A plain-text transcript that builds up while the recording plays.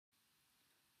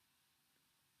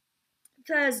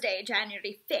Thursday,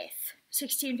 January 5th,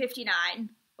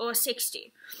 1659, or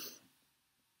 60.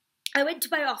 I went to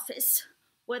my office,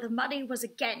 where the money was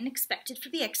again expected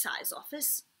from the excise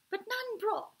office, but none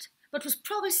brought, but was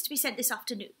promised to be sent this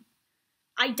afternoon.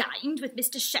 I dined with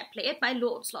Mr. Shepley at my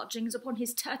lord's lodgings upon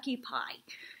his turkey pie,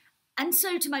 and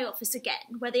so to my office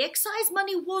again, where the excise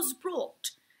money was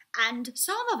brought, and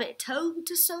some of it told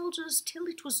to soldiers till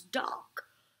it was dark.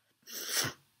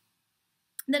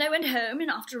 Then I went home, and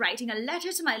after writing a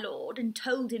letter to my lord, and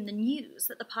told him the news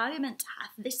that the Parliament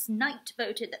hath this night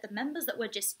voted that the members that were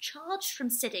discharged from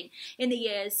sitting in the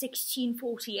years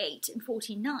 1648 and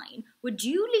 49 were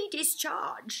duly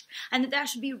discharged, and that there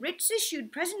should be writs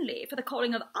issued presently for the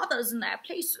calling of others in their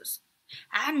places,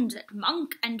 and that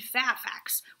Monk and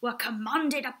Fairfax were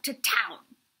commanded up to town,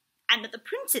 and that the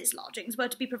prince's lodgings were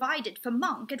to be provided for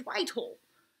Monk at Whitehall.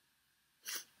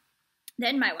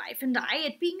 Then my wife and I,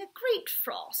 it being a great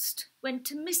frost, went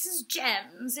to Mrs.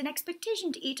 Jem's in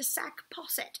expectation to eat a sack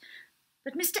posset,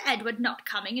 but Mr. Edward not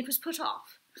coming, it was put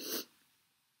off.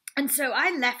 And so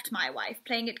I left my wife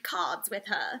playing at cards with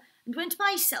her, and went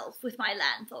myself with my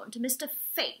lanthorn to Mr.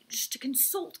 Fage to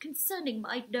consult concerning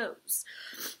my nose,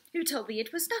 who told me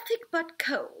it was nothing but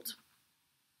cold.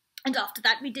 And after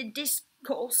that we did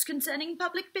discourse concerning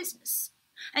public business.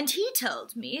 And he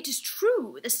told me it is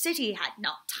true the city had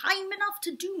not time enough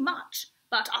to do much,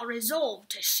 but are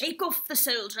resolved to shake off the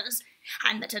soldiers,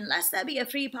 and that unless there be a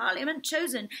free Parliament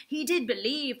chosen, he did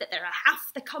believe that there are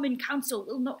half the Common Council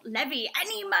will not levy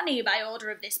any money by order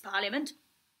of this Parliament.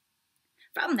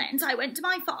 From thence I went to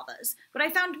my father's, where I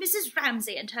found Mrs.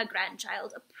 Ramsay and her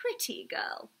grandchild, a pretty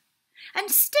girl, and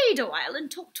stayed a while and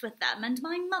talked with them and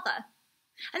my mother,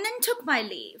 and then took my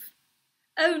leave.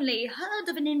 Only heard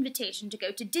of an invitation to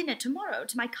go to dinner tomorrow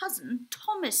to my cousin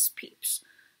Thomas Pepys.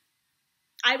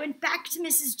 I went back to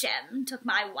Mrs. Jem, took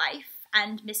my wife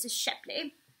and Mrs.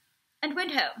 Shepley, and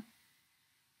went home.